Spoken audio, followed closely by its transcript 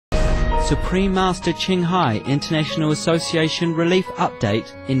Supreme Master Ching Hai International Association Relief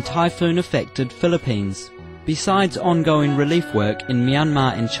Update in Typhoon-affected Philippines. Besides ongoing relief work in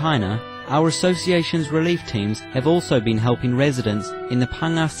Myanmar and China, our association's relief teams have also been helping residents in the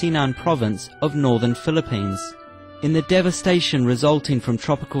Pangasinan province of northern Philippines. In the devastation resulting from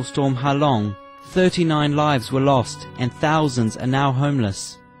Tropical Storm Halong, 39 lives were lost and thousands are now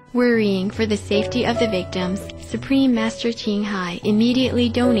homeless. Worrying for the safety of the victims, Supreme Master Ching Hai immediately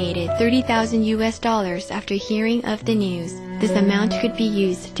donated $30,000 after hearing of the news. This amount could be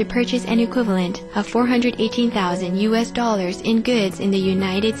used to purchase an equivalent of $418,000 in goods in the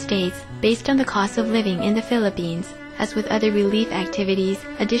United States based on the cost of living in the Philippines. As with other relief activities,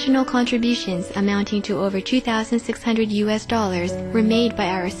 additional contributions amounting to over $2,600 were made by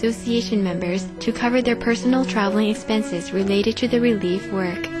our association members to cover their personal traveling expenses related to the relief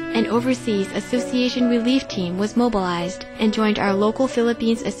work. An overseas association relief team was mobilized and joined our local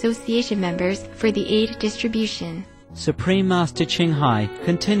Philippines association members for the aid distribution. Supreme Master Ching Hai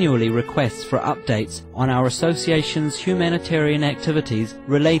continually requests for updates on our association's humanitarian activities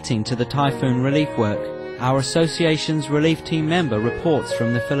relating to the typhoon relief work. Our association's relief team member reports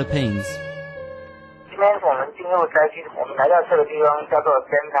from the Philippines. 今天我们进入灾区，我们来到这个地方叫做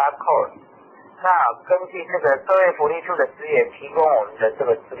Center Court。那根据这个社会福利处的资源提供我们的这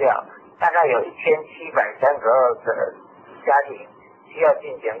个资料，大概有1732个家庭需要进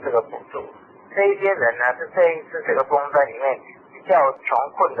行这个补助。这一些人呢，是这一次这个风灾里面比较穷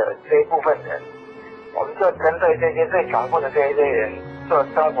困的这一部分人，我们就针对这些最穷困的这一类人做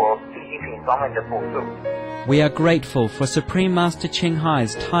生活必需品方面的补助。We are grateful for Supreme Master Ching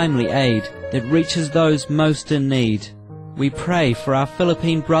Hai's timely aid that reaches those most in need. We pray for our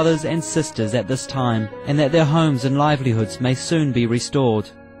Philippine brothers and sisters at this time, and that their homes and livelihoods may soon be restored.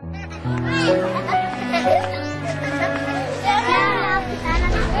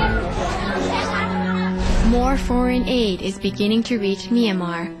 More foreign aid is beginning to reach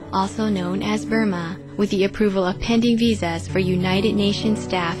Myanmar, also known as Burma. With the approval of pending visas for United Nations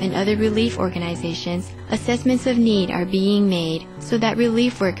staff and other relief organizations, assessments of need are being made so that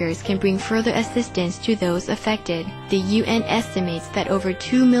relief workers can bring further assistance to those affected. The UN estimates that over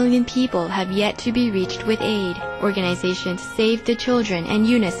 2 million people have yet to be reached with aid. Organizations Save the Children and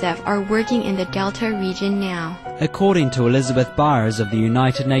UNICEF are working in the Delta region now. According to Elizabeth Byers of the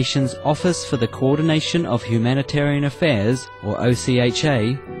United Nations Office for the Coordination of Humanitarian Affairs, or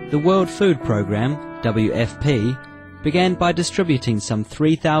OCHA, the World Food Programme, WFP, began by distributing some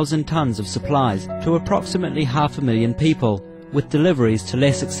 3,000 tons of supplies to approximately 500,000 people, with deliveries to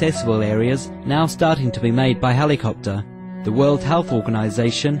less accessible areas now starting to be made by helicopter. The World Health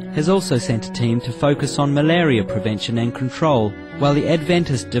Organization has also sent a team to focus on malaria prevention and control, while the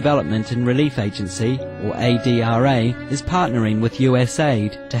Adventist Development and Relief Agency, or ADRA, is partnering with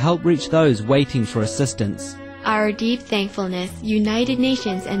USAID to help reach those waiting for assistance. Our deep thankfulness, United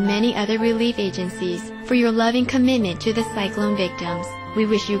Nations and many other relief agencies, for your loving commitment to the cyclone victims. We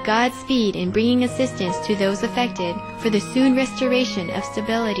wish you Godspeed in bringing assistance to those affected for the soon restoration of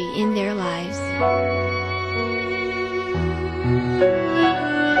stability in their lives.